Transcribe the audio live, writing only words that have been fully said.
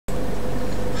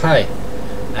Hi,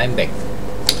 I'm back.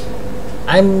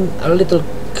 I'm a little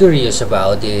curious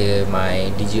about my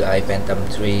DJI Phantom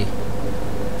 3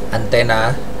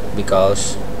 antenna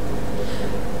because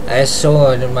I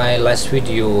saw in my last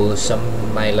video, is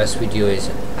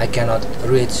I cannot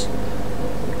reach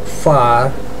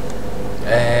far,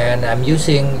 and I'm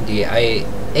using the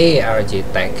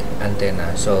ARGtek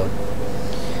antenna. So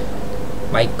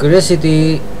my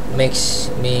curiosity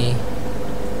makes me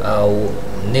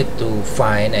need to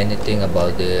find anything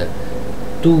about the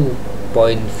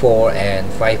 2.4 and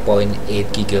 5.8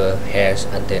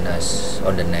 gigahertz antennas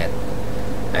on the net.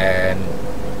 And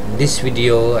this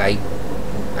video, I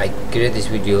create this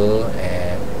video,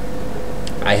 and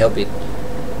I hope it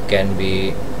can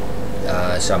be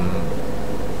some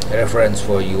reference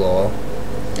for you all.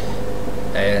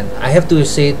 And I have to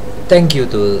say thank you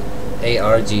to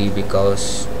ARG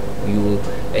because you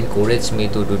encouraged me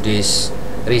to do this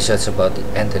research about the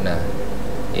antenna.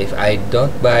 If I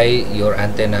don't buy your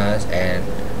antennas and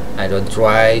I don't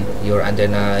try your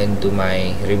antenna into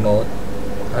my remote,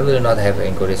 I will not have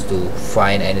encouraged to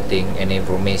find any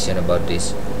information about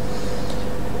this.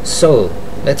 So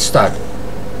let's start.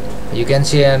 You can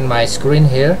see on my screen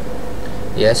here,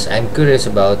 yes, I'm curious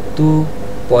about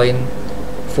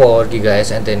 2.4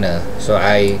 gigahertz antenna. So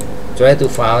I try to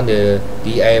find the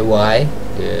DIY,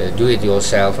 the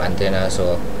do-it-yourself antenna.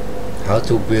 So how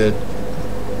to build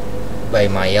by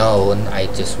my own. I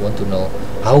just want to know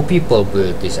how people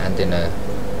build this antenna,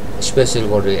 especially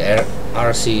for the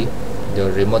RC,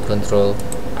 the remote control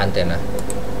antenna.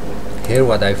 Here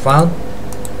what I found.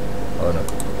 Oh no.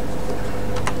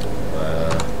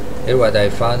 Here what I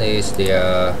found is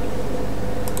the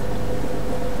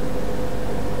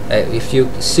if you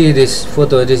see this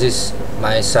photo, this is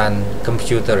my son's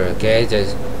computer. Okay,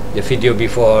 just the video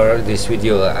before this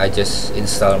video, I just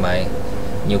installed my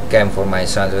new cam for my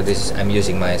son. So this is, I'm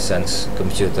using my son's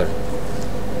computer,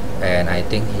 and I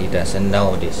think he doesn't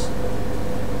know this.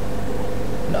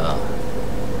 No,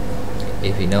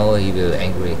 if he know, he will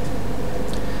angry.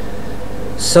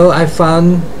 So I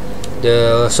found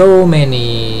so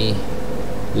many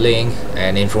links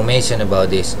and information about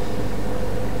this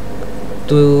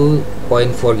 2.4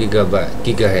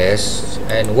 gigahertz,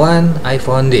 and one I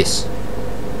found this: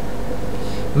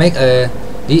 make a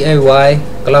DIY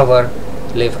clover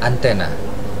leaf antenna.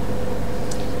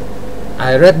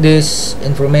 I read this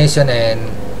information and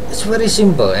it's very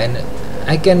simple, and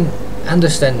I can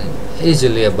understand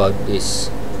easily about this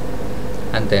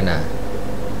antenna.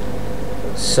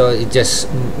 So it just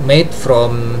made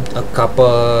from a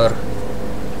copper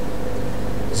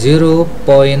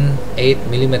 0.8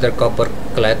 millimeter copper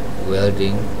clad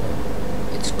welding.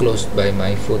 It's closed by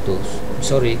my photos,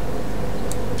 sorry.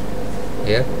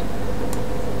 Here,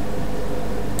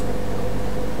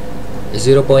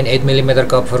 0.8 millimeter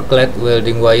copper clad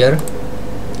welding wire,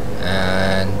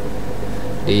 and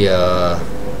the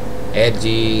edge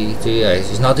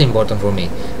is not important for me.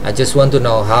 I just want to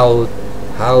know how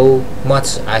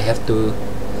much I have to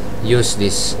use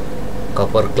this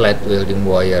copper clad welding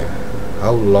wire,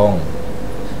 how long.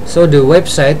 So the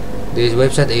website, this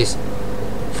website is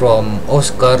from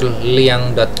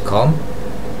oscarliang.com,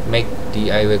 make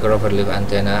DIY clover leaf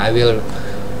antenna. I will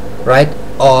write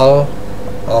all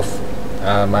of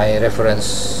my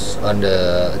reference on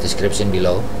the description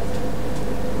below.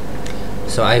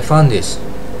 So I found this.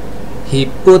 He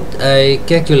put a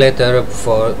calculator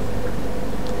for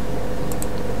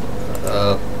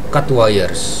cut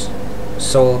wires.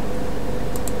 So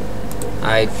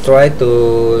I try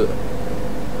to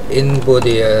input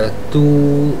the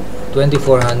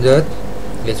 2400.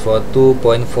 It's for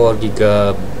 2.4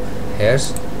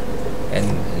 gigahertz,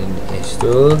 and it's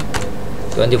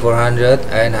 2400,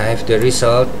 and I have the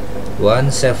result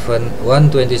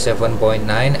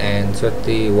 127.9 and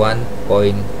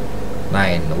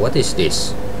 31.9. What is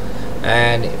this?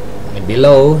 And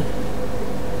below,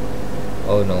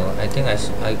 oh no, I think I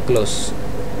close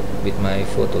with my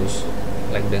photos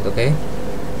like that. Okay,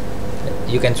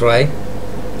 you can try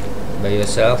by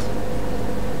yourself.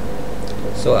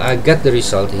 So I got the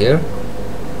result here: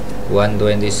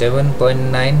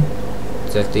 127.9,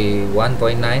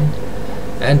 31.9,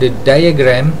 and the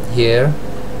diagram here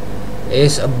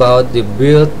is about the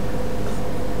build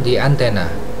the antenna.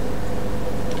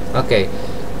 Okay,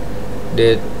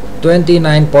 the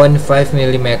 29.5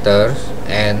 millimeters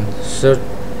and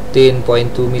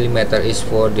 13.2 millimeter is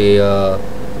for the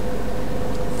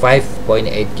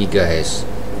 5.8 gigahertz.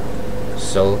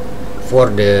 So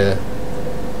for the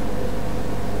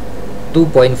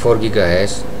 2.4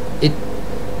 gigahertz,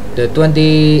 the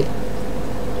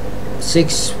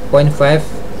 26.5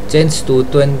 changed to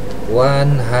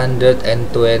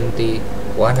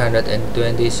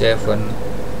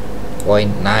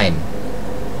 127.9.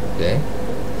 Okay,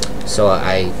 so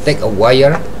I take a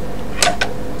wire,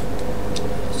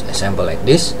 assemble like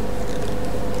this,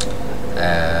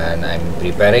 and I'm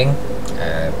preparing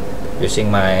using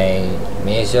my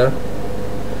measure,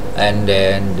 and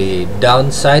then the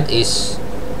downside is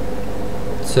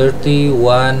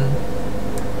 31.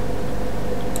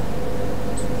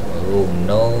 Oh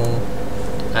no,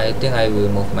 I think I will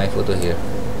move my photo here.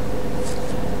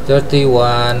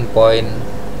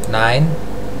 31.9.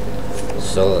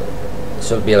 so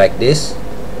should be like this.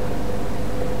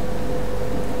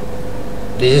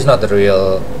 This is not the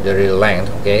real length,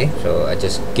 okay? So I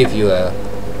just give you a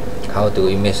how to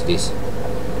image this.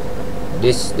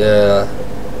 This the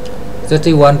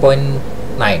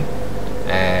 31.9,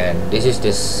 and this is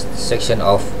this section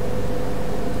of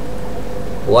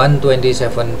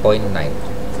 127.9.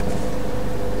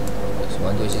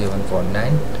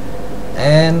 127.9,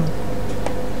 and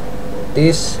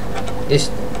this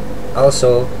is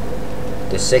also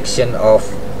the section of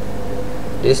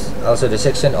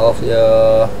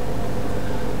the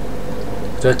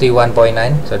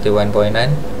 31.9,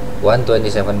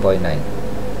 127.9.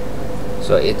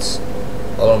 so it's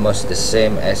almost the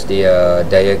same as the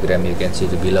diagram you can see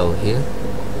below here.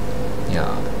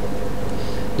 Yeah,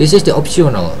 this is the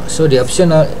optional. So the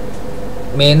optional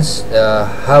means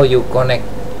how you connect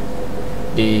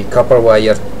the copper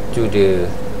wire to the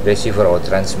receiver or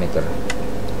transmitter.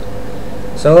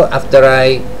 So after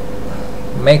I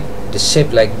make the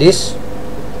shape like this,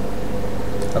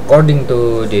 according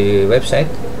to the website,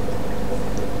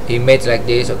 he made like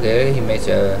this. Okay, he made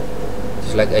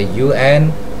it's like a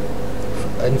UN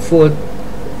and fold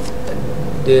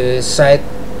the side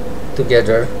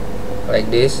together like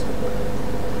this,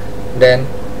 then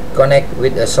connect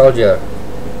with a solder,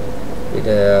 with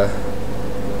a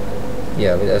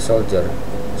solder.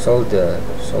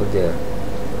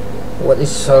 What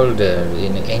is solder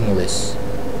in English?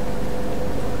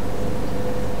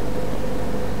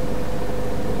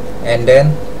 And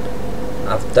then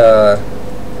after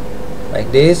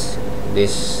like this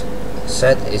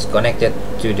set is connected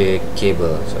to the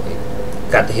cable. So it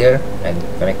cut here and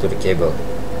connect to the cable.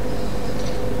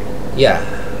 Yeah,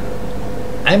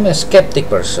 I'm a skeptic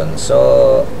person,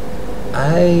 so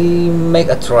I make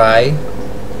a try.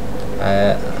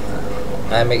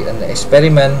 I make an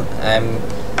experiment. I'm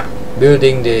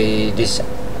building this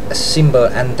simple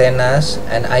antennas,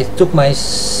 and I took my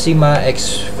Syma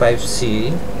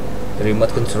X5C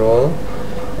remote control,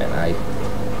 and I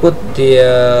put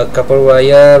the copper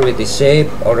wire with the shape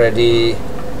already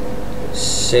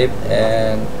shaped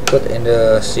and put in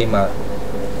the Syma.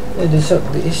 This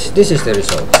is the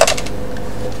result.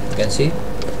 You can see.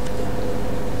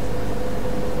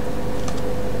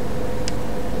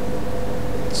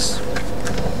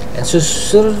 And so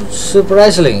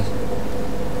surprisingly,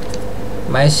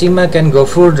 my Syma can go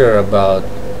further, about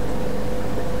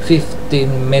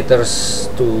 15 meters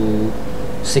to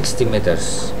 60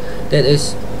 meters. That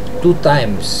is 2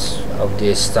 times of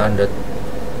the standard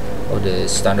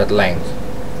length.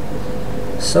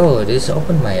 So this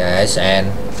opened my eyes,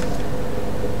 and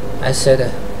I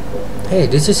said, hey,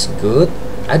 this is good.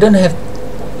 I don't have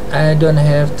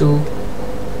to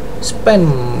spend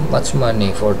much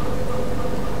money for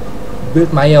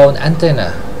build my own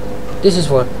antenna. This is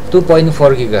for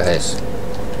 2.4 gigahertz,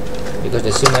 because the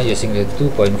Syma using the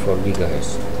 2.4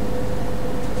 gigahertz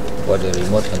for the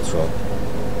remote control.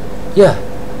 Yeah,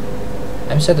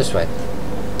 I'm satisfied.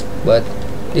 But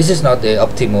this is not the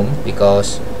optimum,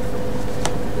 because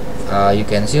you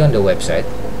can see on the website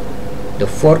the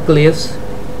 4 clips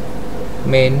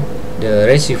mean the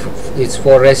receiver, it's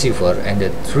for receiver, and the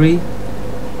 3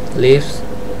 leaves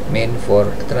mean for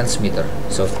transmitter.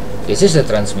 So this is the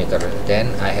transmitter.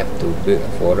 Then I have to build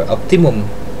for optimum.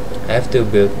 I have to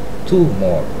build 2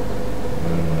 more,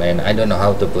 and I don't know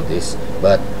how to put this,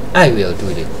 but I will do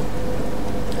it.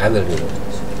 I will do it.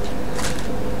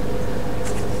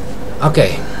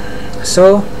 Okay,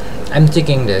 so I'm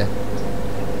thinking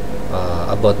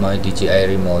about my DJI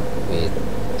remote with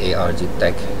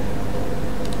ARGtek.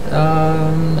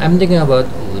 I'm thinking about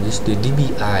this the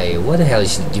DBI. What the hell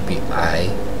is the DBI?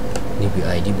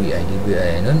 DBI. I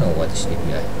don't know what is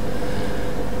DBI.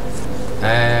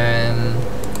 And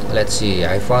let's see.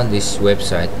 I found this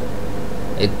website.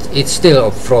 It's still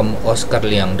from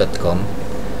oscarliang.com,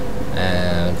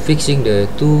 and fixing the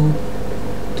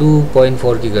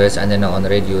 2.4 gigahertz antenna on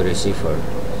radio receiver.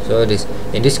 So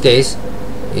in this case,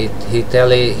 he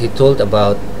told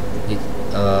about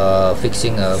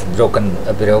fixing a broken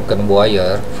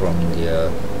wire from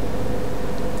the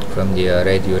from the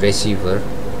radio receiver.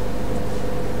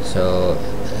 So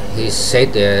he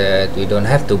said that we don't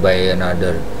have to buy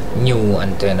another new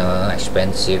antenna,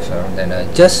 expensive antenna.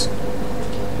 Just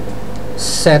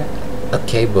set a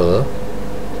cable,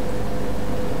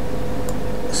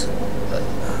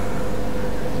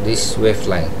 this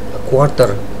wavelength, a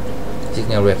quarter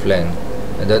signal wavelength.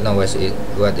 I don't know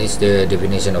what is the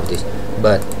definition of this,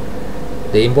 but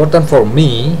the important for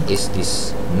me is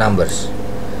these numbers: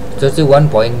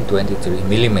 31.23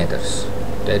 millimeters.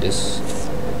 That is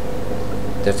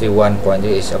 31 point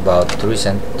is about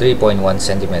 3.1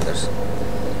 centimeters.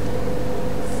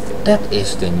 That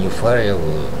is the new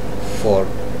variable for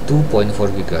 2.4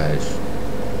 gigahertz.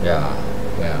 Yeah.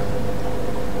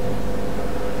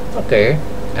 Okay,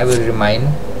 I will remind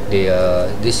the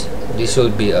this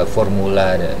should be a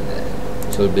formula that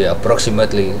should be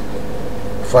approximately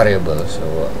variable.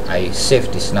 So I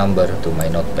save this number to my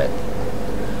notepad,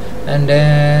 and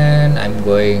then I'm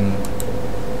going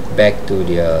back to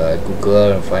the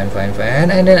Google and find,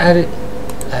 and then I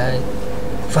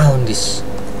found this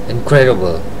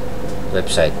incredible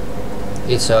website.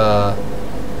 It's a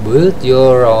build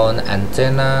your own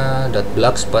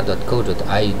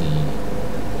antenna.blogspot.co.id.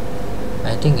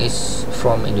 I think it's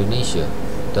from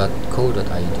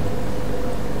Indonesia.co.id.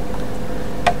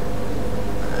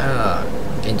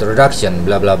 Introduction,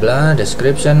 blah blah blah.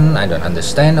 Description, I don't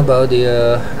understand about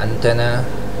the antenna,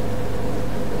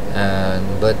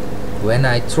 but when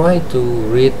I try to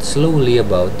read slowly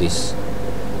about this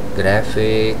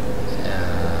graphic,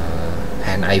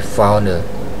 and I found a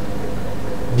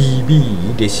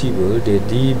dB, decibel, the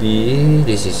dB,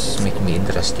 this is make me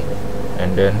interesting.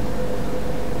 And then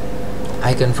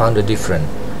I can find the difference,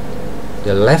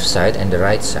 the left side and the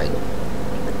right side.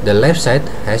 The left side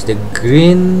has the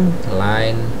green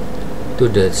line to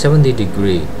the 70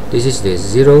 degree. This is the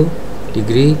 0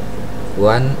 degree,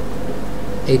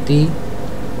 180,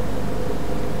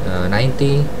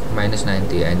 90, minus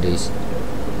 90, and this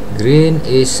green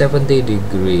is 70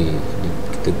 degree.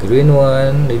 The green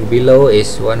one below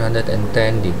is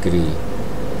 110 degree.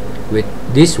 With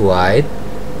this white,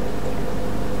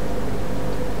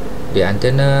 the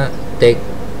antenna take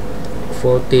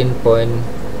 14.04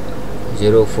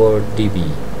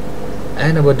 dB.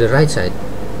 And about the right side,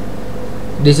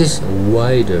 this is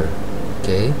wider.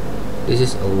 Okay, this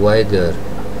is a wider,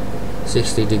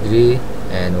 60 degree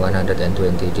and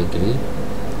 120 degree.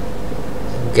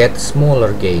 Get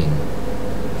smaller gain,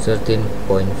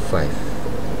 13.5.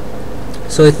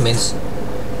 So it means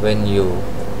when you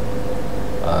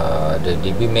the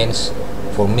dB means,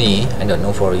 for me, I don't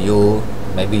know for you,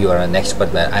 maybe you are an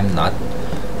expert, but I'm not.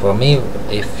 For me,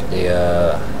 if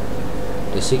the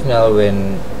signal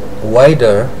when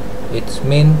wider, it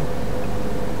means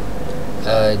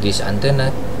this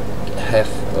antenna have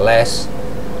less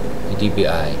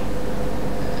dBi,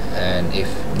 and if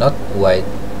not wide,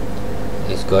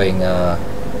 it's going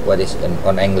what is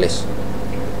on English,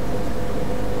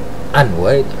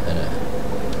 unwide,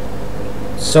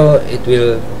 so it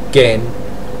will gain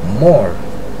more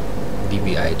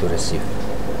dBi to receive.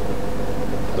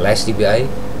 Less dBi,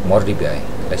 more dBi,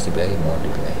 less dBi, more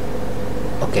dBi.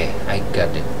 Okay, I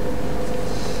got it.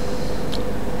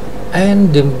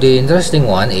 And the interesting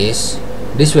one is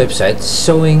this website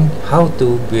showing how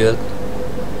to build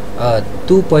a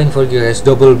 2.4 GHz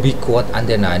double B quad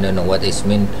antenna. I don't know what is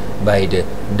meant by the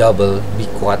double B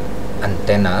quad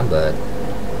antenna, but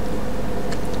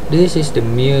this is the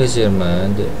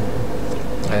measurement, the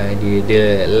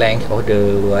length of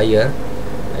the wire.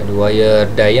 The wire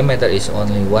diameter is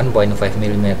only 1.5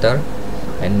 millimeter,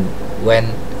 and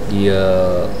when the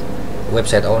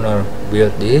website owner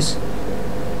built this,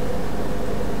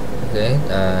 okay,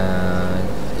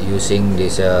 using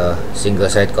this single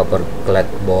side copper clad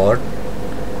board,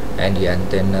 and the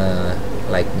antenna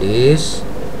like this,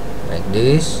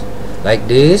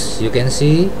 you can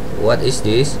see what is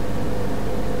this.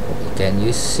 Can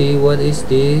you see what is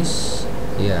this?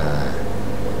 Yeah,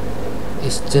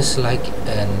 it's just like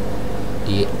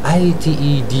the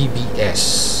ITE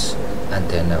DBS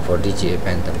antenna for DJI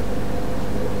Phantom,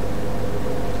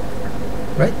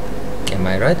 right? Am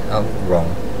I right? I'm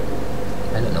wrong,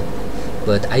 I don't know,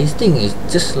 but I think it's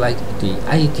just like the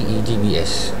ITE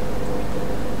DBS.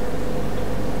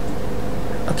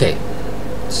 Okay,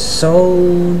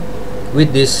 so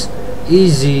with this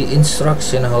easy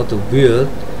instruction how to build,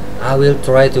 I will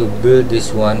try to build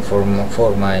this one for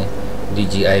my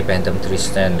DJI Phantom 3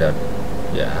 standard.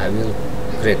 Yeah, I will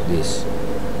create this.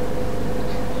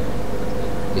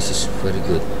 This is very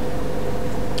good.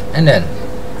 And then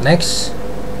next,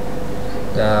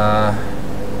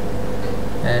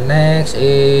 next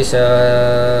is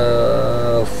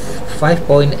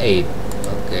 5.8.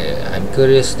 Okay, I'm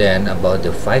curious then about the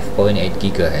 5.8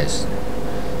 gigahertz.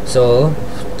 So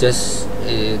just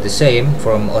the same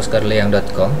from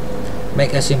oscarleang.com.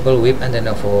 Make a simple whip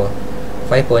antenna for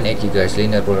 5.8 gigahertz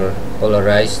linear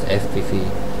polarized FPV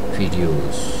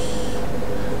videos.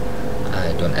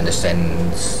 I don't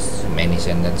understand many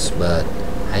sentences, but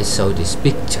I saw this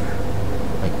picture.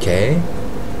 Okay,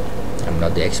 I'm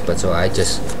not the expert, so I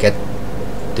just get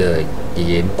the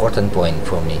important point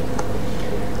for me.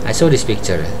 I saw this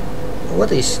picture.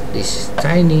 What is this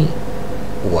tiny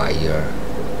wire?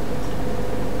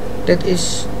 That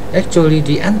is actually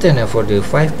the antenna for the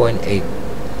 5.8.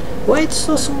 Why it's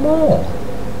so small?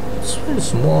 It's very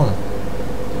small.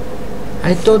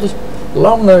 I thought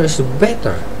longer is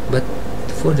better, but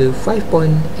for the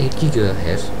 5.8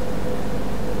 gigahertz,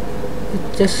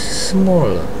 it's just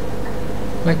smaller,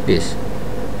 like this,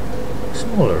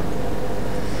 smaller.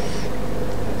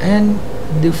 And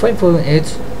the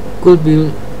 5.8 could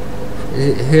be,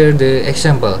 here the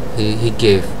example he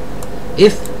gave.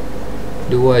 If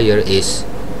the wire is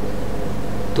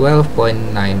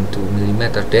 12.92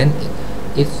 millimeter, then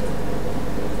it's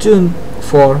tuned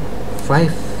for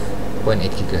 5.8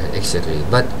 gigahertz exactly.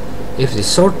 But if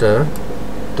it's shorter,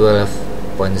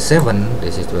 12.7,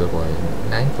 this is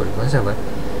 12.9, 12.7,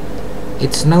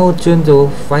 it's now tuned to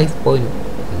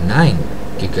 5.9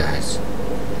 gigahertz.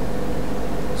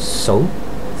 So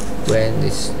when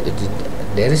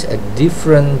there is a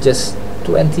difference just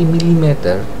 20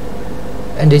 millimeter,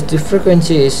 and the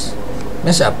frequency is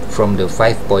messed up from the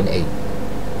 5.8.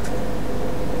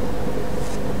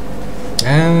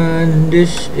 And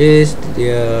this is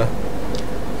the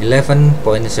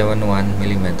 11.71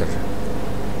 millimeter.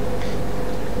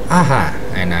 Aha,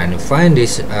 and I find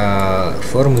this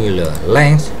formula: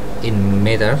 length in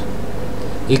meter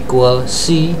equal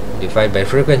C divided by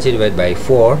frequency divided by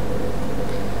 4.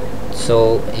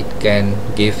 So it can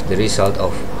give the result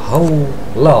of how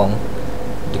long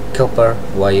the copper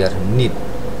wire need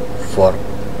for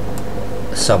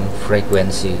some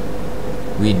frequency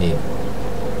we need.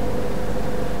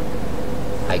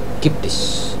 I keep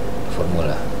this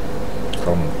formula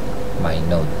from my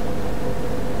note.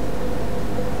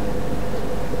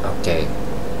 Okay,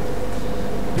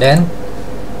 then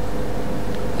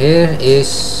here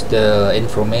is the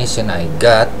information I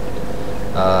got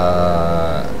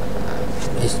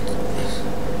is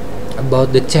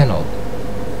about the channel.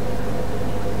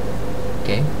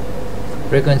 Okay,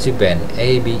 frequency band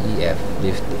A, B, E, F,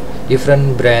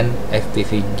 different brand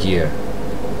FPV gear.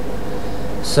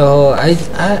 So I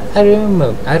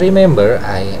remember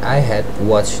I had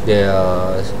watched the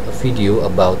video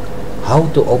about how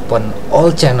to open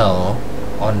all channel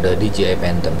on the DJI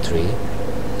Phantom 3.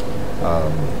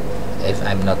 If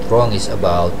I'm not wrong, it's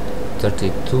about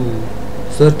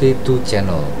 32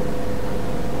 channel.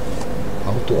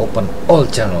 How to open all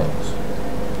channels.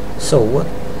 So what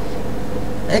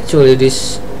actually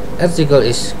this article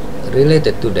is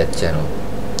related to that channel.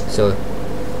 So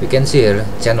we can see here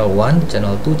channel 1,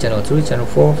 channel 2, channel 3, channel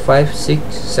 4, 5,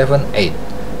 6, 7, 8,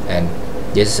 and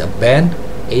this is a band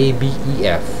A, B, E,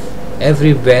 F.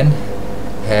 Every band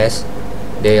has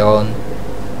their own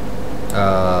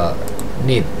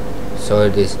need. So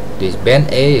this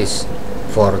band A is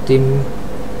for team,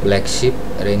 black sheep,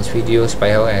 range video,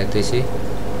 spyhow, etc.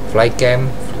 Flycam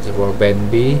for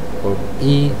band B, for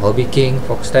E, hobby king,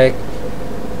 foxtech,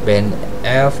 band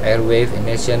F, airwave,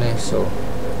 inertial. So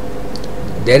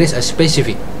there is a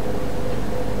specific,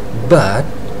 but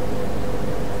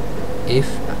if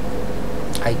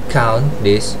I count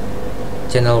this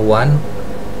channel 1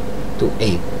 to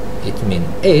 8, it means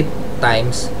 8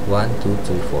 times 1, 2,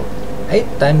 3, 4.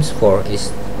 8 times 4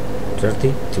 is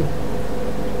 32.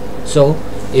 So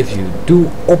if you do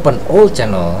open all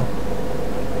channel,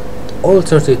 all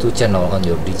 32 channel on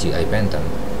your DJI Phantom,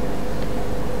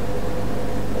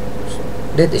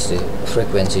 that is the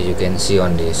frequency you can see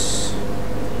on this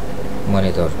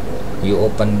monitor. You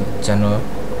open channel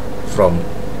from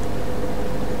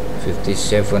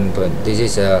 57, this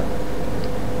is a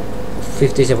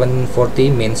 5740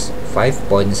 means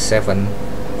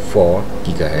 5.74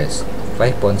 gigahertz.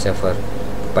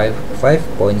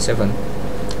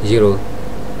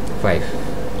 5.705.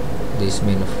 This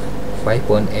means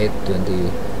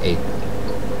 5.828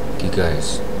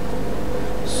 gigahertz.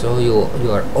 So you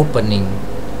are opening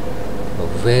a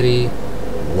very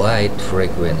wide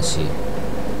frequency.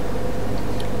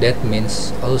 That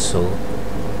means also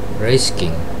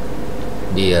risking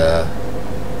the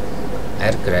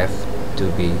aircraft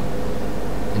to be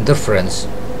interference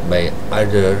by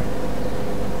other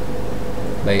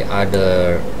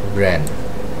brand.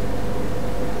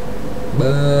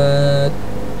 But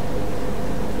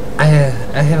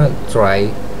I haven't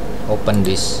tried open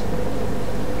this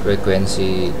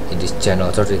frequency in this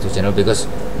channel 32 channel because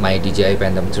my DJI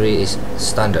Phantom 3 is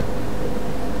standard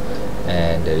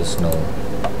and there is no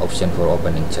option for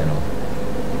opening channel.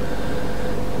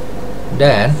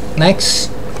 Then next,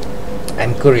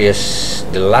 I'm curious,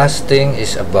 the last thing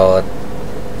is about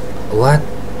what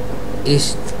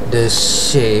is the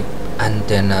shape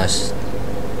antennas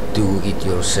do it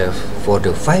yourself for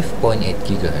the 5.8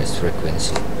 GHz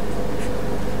frequency.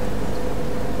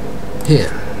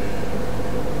 Here,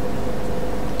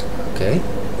 okay,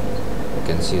 you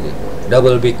can see the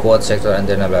double B quad sector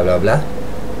antenna, blah blah blah,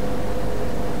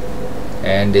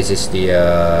 and this is the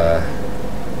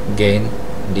gain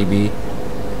dB,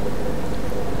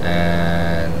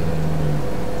 and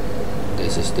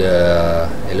this is the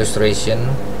illustration,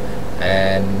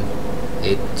 and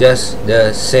it just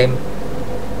the same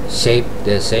shape,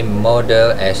 the same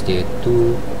model as the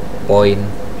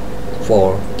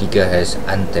 2.4 GHz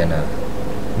antenna,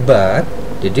 but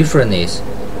the difference is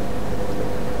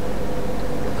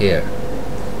here.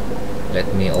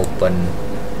 Let me open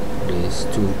these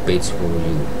two pages for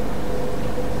you.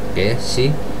 Okay,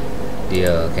 see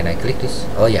the can I click this?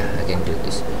 Oh yeah, I can click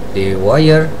this. The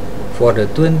wire for the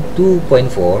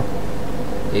 2.4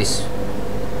 is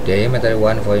diameter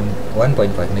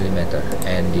 1.5 millimeter,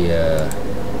 and the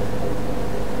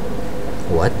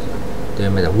what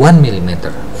diameter 1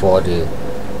 millimeter for the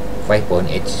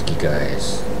 5.8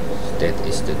 GHz. That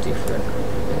is the difference.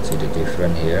 You can see the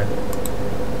difference here,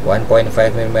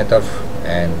 1.5 millimeter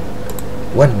and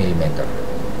 1 millimeter.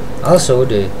 Also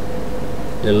the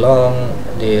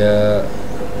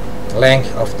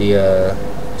length of the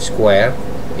square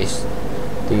is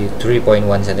the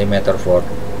 3.1 centimeter for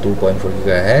 2.4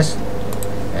 GHz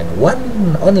and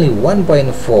only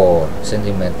 1.4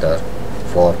 centimeter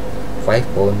for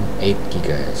 5.8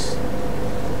 GHz.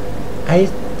 I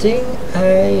think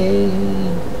I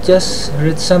just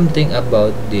read something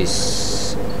about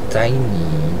this tiny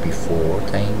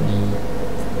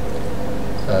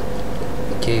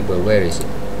cable. Where is it?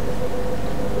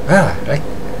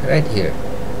 Right here.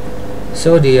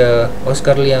 So the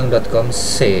oscarliang.com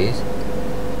says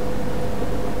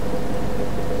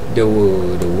the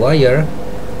wire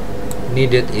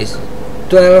needed is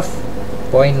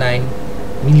 12.9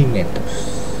 millimeters,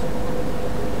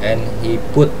 and he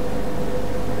put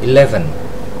 12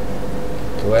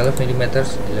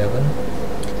 millimeters, 11,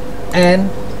 and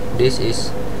this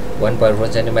is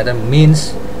 1.4 centimeter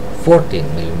means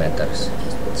 14 millimeters.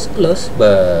 It's close,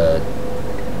 but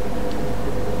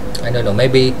I don't know,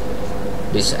 maybe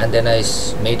this antenna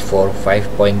is made for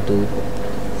 5.2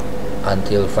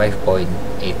 until 5.8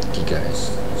 GHz,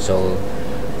 so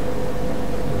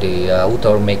the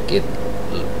author make it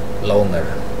longer.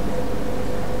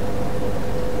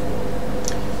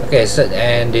 Okay, so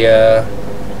and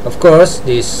of course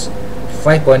this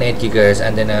 5.8 GHz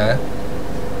antenna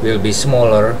will be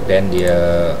smaller than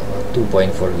the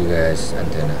 2.4 GHz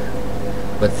antenna,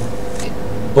 but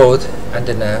both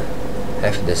antenna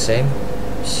have the same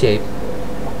shape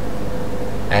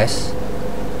as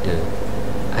the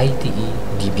ITE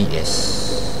DBS.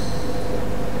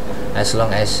 As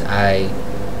long as I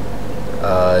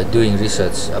doing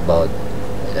research about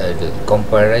the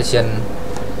comparison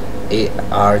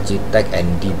ARGtek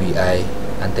and DJI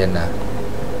antenna,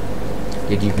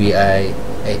 the the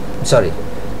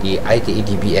ITE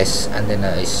DBS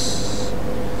antenna is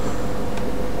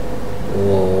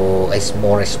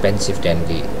more expensive than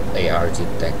the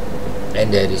ARGtek,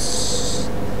 and that is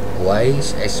why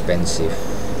it's expensive.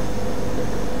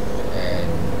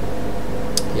 And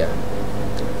yeah,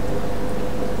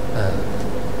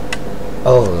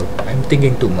 I'm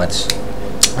thinking too much.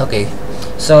 Okay,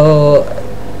 so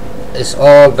it's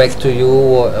all back to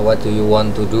you. What do you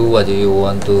want to do? What do you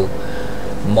want to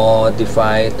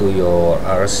modify to your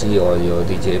RC or your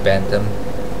DJI Phantom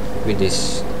with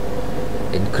this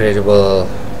incredible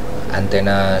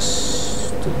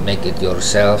antennas to make it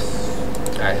yourself?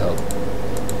 I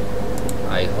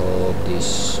hope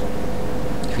this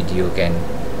video can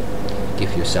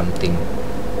give you something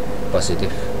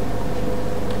positive.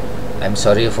 I'm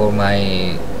sorry for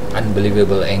my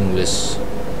unbelievable English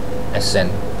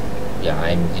accent. Yeah,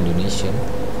 I'm Indonesian.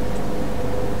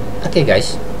 Okay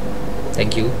guys,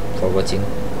 thank you for watching.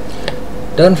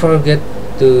 Don't forget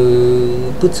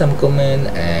to put some comment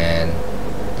and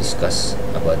discuss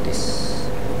about this.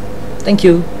 Thank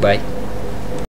you. Bye.